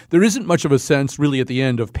bloom. And there isn't much of a sense really at the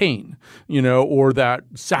end of pain, or that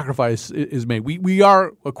sacrifice is made. We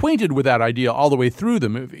are acquainted with that idea all the way through the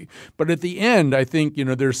movie. But at the end, I think,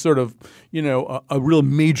 there's sort of, a real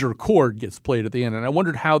major chord gets played at the end. And I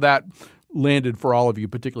wondered how that landed for all of you,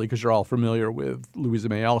 particularly because you're all familiar with Louisa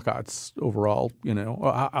May Alcott's overall,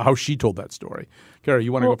 how she told that story. Kara,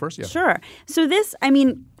 you want to go first? Yeah. Sure. So this I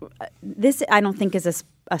don't think is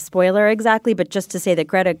a spoiler exactly, but just to say that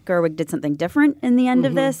Greta Gerwig did something different in the end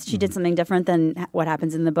of this. She did something different than what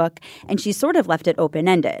happens in the book, and she sort of left it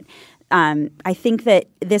open-ended. I think that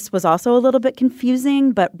this was also a little bit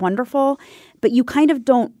confusing but wonderful, but you kind of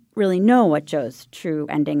don't really know what Joe's true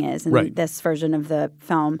ending is in this version of the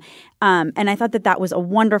film. And I thought that was a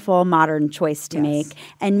wonderful modern choice to make.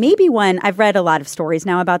 And maybe one – I've read a lot of stories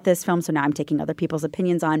now about this film, so now I'm taking other people's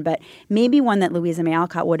opinions on, but maybe one that Louisa May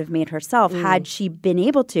Alcott would have made herself had she been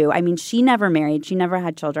able to. I mean, she never married. She never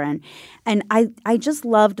had children. And I just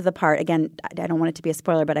loved the part – again, I don't want it to be a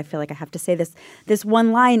spoiler, but I feel like I have to say this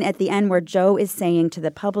one line at the end where Joe is saying to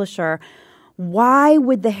the publisher – why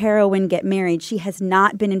would the heroine get married? She has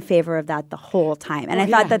not been in favor of that the whole time. And I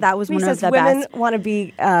thought that was one of the women best. Want to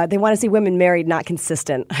be, they want to see women married, not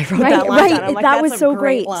consistent. I wrote that line down. I'm like, that was that's so a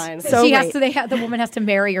great great. line. So the woman has to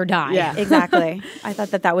marry or die. Yeah. Exactly. I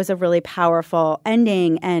thought that was a really powerful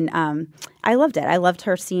ending. And I loved it. I loved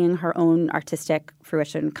her seeing her own artistic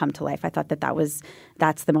fruition come to life. I thought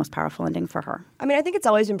that's the most powerful ending for her. I mean, I think it's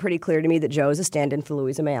always been pretty clear to me that Joe is a stand-in for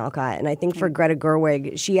Louisa May Alcott. And I think for Greta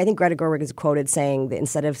Gerwig, I think Greta Gerwig is quoted saying that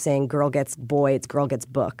instead of saying girl gets boy, it's girl gets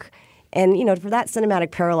book. And, for that cinematic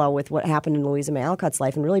parallel with what happened in Louisa May Alcott's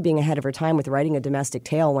life and really being ahead of her time with writing a domestic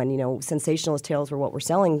tale when, sensationalist tales were what were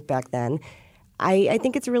selling back then, I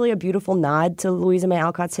think it's really a beautiful nod to Louisa May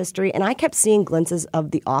Alcott's history. And I kept seeing glimpses of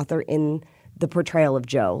the author in the portrayal of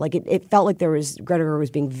Joe. Like it felt like Greta Gerwig was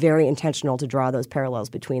being very intentional to draw those parallels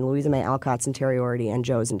between Louisa May Alcott's interiority and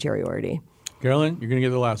Joe's interiority. Carolyn, you're going to get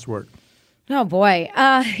the last word. Oh boy,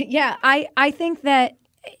 I think that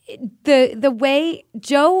the way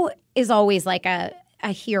Joe is always like a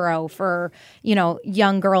hero for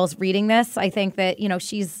young girls reading this. I think that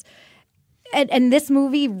she's. And this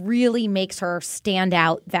movie really makes her stand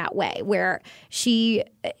out that way, where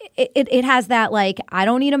it has that like, I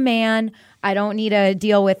don't need a man, I don't need to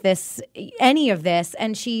deal with any of this,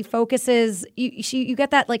 and she focuses. You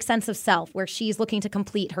get that like sense of self where she's looking to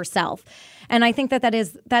complete herself, and I think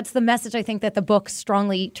that's the message I think that the book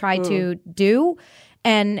strongly tried to do,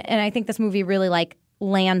 and I think this movie really like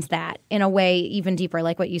lands that in a way even deeper,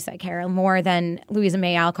 like what you said, Carol, more than Louisa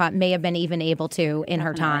May Alcott may have been even able to in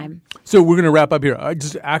her time. So we're going to wrap up here.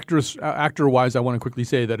 Just actor-wise, I want to quickly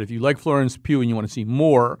say that if you like Florence Pugh and you want to see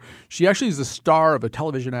more, she actually is the star of a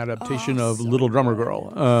television adaptation of Little Drummer Girl.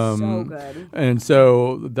 So good. And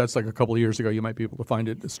so that's like a couple of years ago. You might be able to find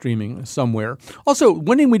it streaming somewhere. Also,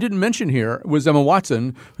 one name we didn't mention here was Emma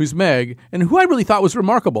Watson, who's Meg, and who I really thought was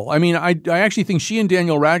remarkable. I mean, I actually think she and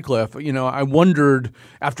Daniel Radcliffe, I wondered,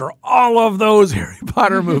 after all of those Harry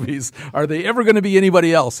Potter movies, are they ever going to be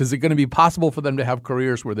anybody else? Is it going to be possible for them to have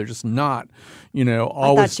careers where they're just not,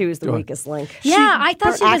 always... I thought she was the weakest link. Yeah, I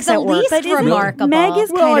thought she was the least remarkable. Meg is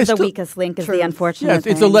kind of the weakest link is the unfortunate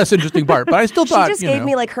thing. It's a less interesting part, but I still thought... She just gave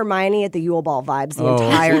me like Hermione at the Yule Ball vibes the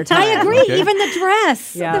entire time. I agree. Okay. Even the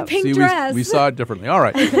dress, the pink dress. We saw it differently. All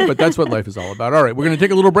right, but that's what life is all about. All right, we're going to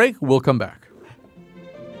take a little break. We'll come back.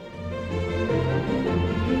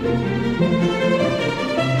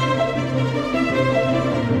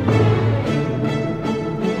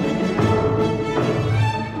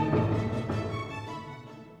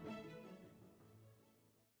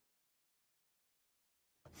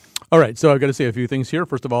 All right, so I've got to say a few things here.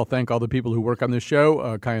 First of all, thank all the people who work on this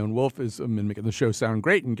show. Kyone Wolf has been making the show sound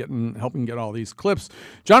great and helping get all these clips.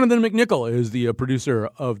 Jonathan McNichol is the producer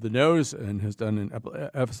of The Nose and has done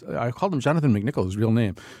I called him Jonathan McNichol, his real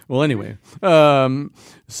name. Well, anyway,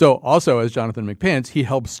 so also as Jonathan McPants, he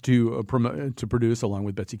helps to produce, along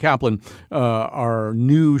with Betsy Kaplan, our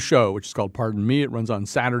new show, which is called Pardon Me. It runs on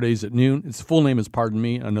Saturdays at noon. Its full name is Pardon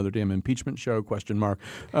Me, Another Damn Impeachment Show, ?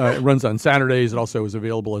 It runs on Saturdays. It also is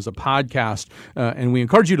available as a podcast, and we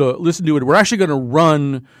encourage you to listen to it. We're actually going to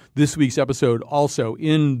run this week's episode also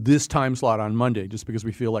in this time slot on Monday, just because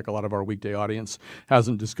we feel like a lot of our weekday audience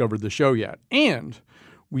hasn't discovered the show yet. And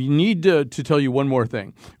we need to tell you one more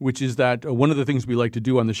thing, which is that one of the things we like to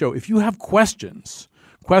do on the show, if you have questions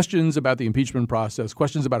questions about the impeachment process,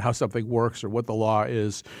 questions about how something works or what the law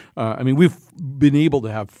is. We've been able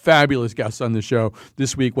to have fabulous guests on the show.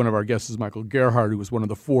 This week, one of our guests is Michael Gerhard, who was one of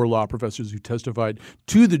the 4 law professors who testified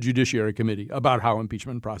to the Judiciary Committee about how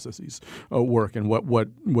impeachment processes work and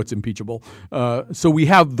what's impeachable. So we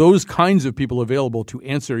have those kinds of people available to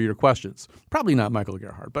answer your questions. Probably not Michael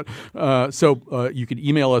Gerhard, but so you can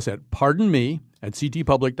email us at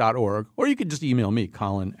pardonme@ctpublic.org, or you can just email me,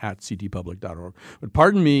 Colin@ctpublic.org. But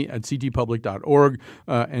pardon me at ctpublic.org,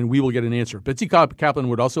 and we will get an answer. Betsy Kaplan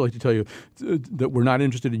would also like to tell you that we're not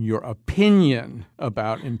interested in your opinion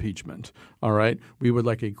about impeachment, all right? We would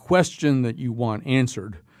like a question that you want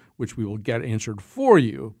answered, which we will get answered for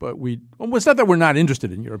you. But it's not that we're not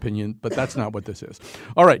interested in your opinion, but that's not what this is.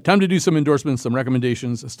 All right, time to do some endorsements, some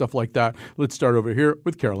recommendations, stuff like that. Let's start over here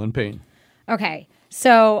with Carolyn Payne. Okay,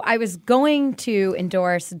 so I was going to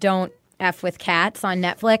endorse Don't F with Cats on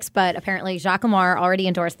Netflix, but apparently Jacques Lamar already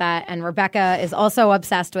endorsed that, and Rebecca is also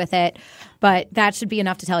obsessed with it. But that should be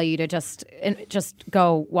enough to tell you to just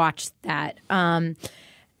go watch that.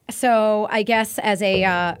 So I guess as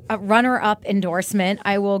a runner-up endorsement,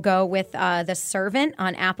 I will go with The Servant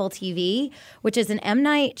on Apple TV, which is an M.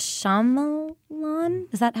 Night Shyamalan.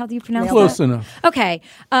 Is that how you pronounce it? Close enough. Okay.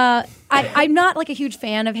 I'm not like a huge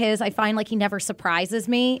fan of his. I find like he never surprises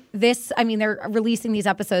me. They're releasing these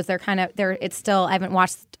episodes. It's still, I haven't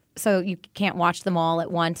watched, so you can't watch them all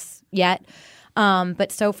at once yet.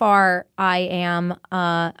 But so far, I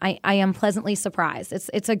am pleasantly surprised.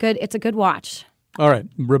 It's a good watch. All right,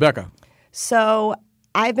 Rebecca. So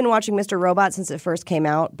I've been watching Mr. Robot since it first came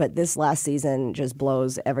out, but this last season just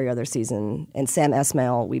blows every other season. And Sam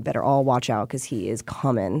Esmail, we better all watch out because he is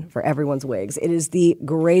coming for everyone's wigs. It is the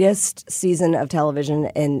greatest season of television,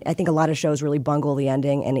 and I think a lot of shows really bungle the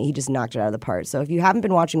ending, and he just knocked it out of the park. So if you haven't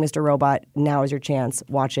been watching Mr. Robot, now is your chance.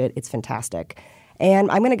 Watch it. It's fantastic.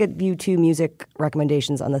 And I'm going to give you 2 music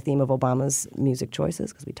recommendations on the theme of Obama's music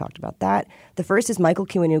choices because we talked about that. The first is Michael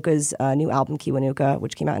Kiwanuka's new album, Kiwanuka,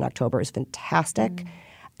 which came out in October, is fantastic.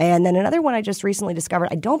 And then another one I just recently discovered,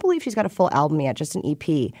 I don't believe she's got a full album yet, just an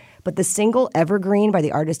EP, but the single Evergreen by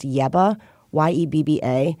the artist Yebba,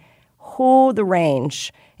 Yebba, the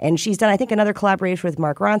range. And she's done, I think, another collaboration with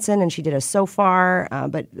Mark Ronson, and she did a So Far,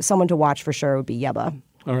 but someone to watch for sure would be Yebba.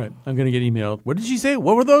 All right, I'm going to get emailed. What did she say?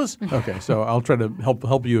 What were those? Okay, so I'll try to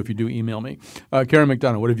help you if you do email me. Karen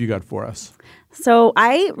McDonough, what have you got for us? So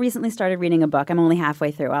I recently started reading a book. I'm only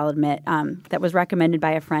halfway through, I'll admit, that was recommended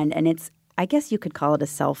by a friend, and it's, I guess you could call it a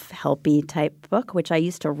self-helpy type book, which I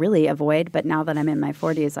used to really avoid, but now that I'm in my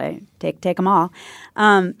 40s, I take them all.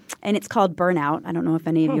 And it's called Burnout. I don't know if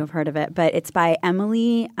any of you have heard of it, but it's by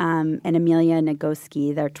Emily and Amelia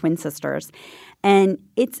Nagoski. They're twin sisters. And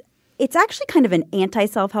it's actually kind of an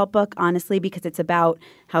anti-self-help book, honestly, because it's about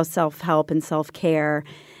how self-help and self-care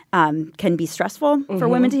can be stressful for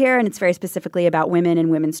women to hear. And it's very specifically about women and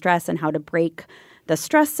women's stress and how to break the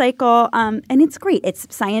stress cycle. And it's great. It's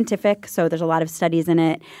scientific, so there's a lot of studies in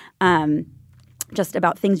it just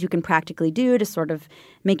about things you can practically do to sort of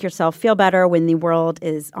make yourself feel better when the world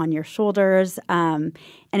is on your shoulders. And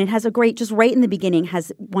it has a great, just right in the beginning,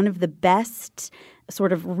 has one of the best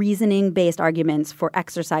sort of reasoning-based arguments for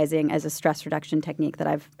exercising as a stress reduction technique that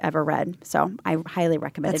I've ever read. So I highly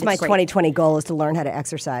recommend it. That's my 2020 goal is to learn how to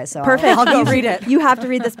exercise. So perfect. I'll go read it. You have to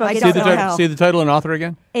read this book. Say the title and author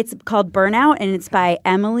again. It's called Burnout, and it's by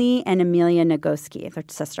Emily and Amelia Nagoski. They're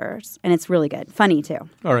sisters, and it's really good. Funny, too.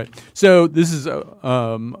 All right. So this is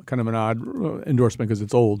kind of an odd endorsement because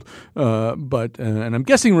it's old, but and I'm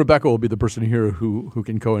guessing Rebecca will be the person here who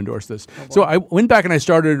can co-endorse this. So I went back and I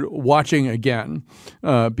started watching again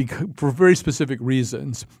for very specific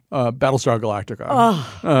reasons. Battlestar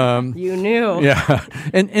Galactica. You knew. Yeah.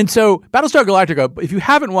 And so Battlestar Galactica, if you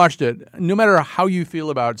haven't watched it, no matter how you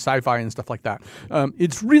feel about sci-fi and stuff like that,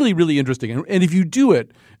 it's really, really interesting. And if you do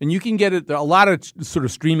it, and you can get it, there are a lot of sort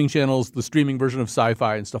of streaming channels, the streaming version of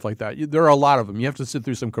sci-fi and stuff like that. There are a lot of them. You have to sit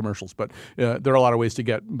through some commercials, but there are a lot of ways to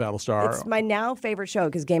get Battlestar. It's my now favorite show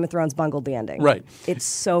because Game of Thrones bungled the ending. Right. It's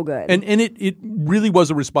so good. And it really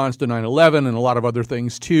was a response to 9/11 and a lot of other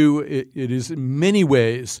things too. It is in many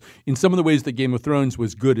ways, in some of the ways that Game of Thrones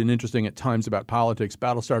was good and interesting at times about politics,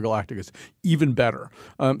 Battlestar Galactica is even better.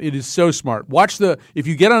 It is so smart. If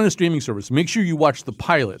you get on a streaming service, make sure you watch the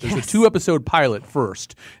pilot. There's a 2-episode pilot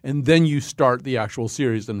first, and then you start the actual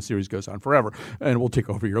series, and the series goes on forever, and it will take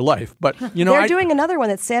over your life. But they're doing another one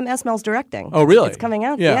that Sam Esmail's directing. Oh, really? It's coming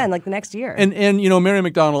out, in like the next year. And Mary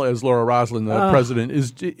McDonnell as Laura Roslin, the president,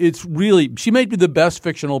 it's really, she might be the best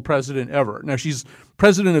fictional president ever. Now she's is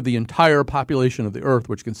president of the entire population of the Earth,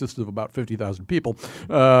 which consists of about 50,000 people,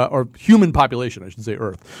 or human population, I should say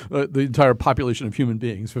Earth. The entire population of human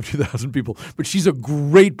beings, 50,000 people. But she's a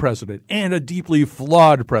great president and a deeply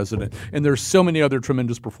flawed president. And there's so many other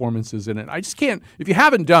tremendous performances in it. I just can't, if you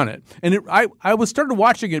haven't done it, and I was started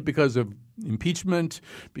watching it because of impeachment,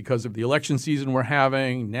 because of the election season we're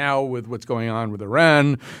having, now with what's going on with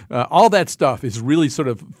Iran. All that stuff is really sort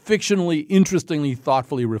of fictionally, interestingly,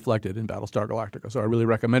 thoughtfully reflected in Battlestar Galactica. So I really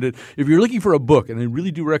recommend it. If you're looking for a book, and I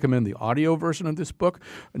really do recommend the audio version of this book,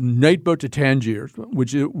 Night Boat to Tangier,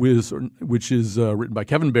 which is written by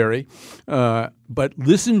Kevin Barry. But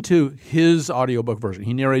listen to his audiobook version.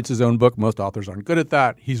 He narrates his own book. Most authors aren't good at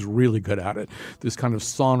that. He's really good at it. This kind of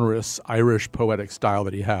sonorous Irish poetic style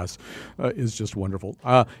that he has is just wonderful.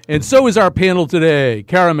 And so is our panel today.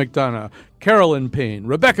 Cara McDonough, Carolyn Payne,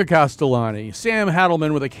 Rebecca Castellani, Sam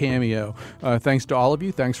Hadelman with a cameo. Thanks to all of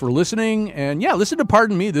you. Thanks for listening. And yeah, listen to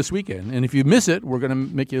Pardon Me this weekend. And if you miss it, we're going to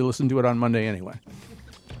make you listen to it on Monday anyway.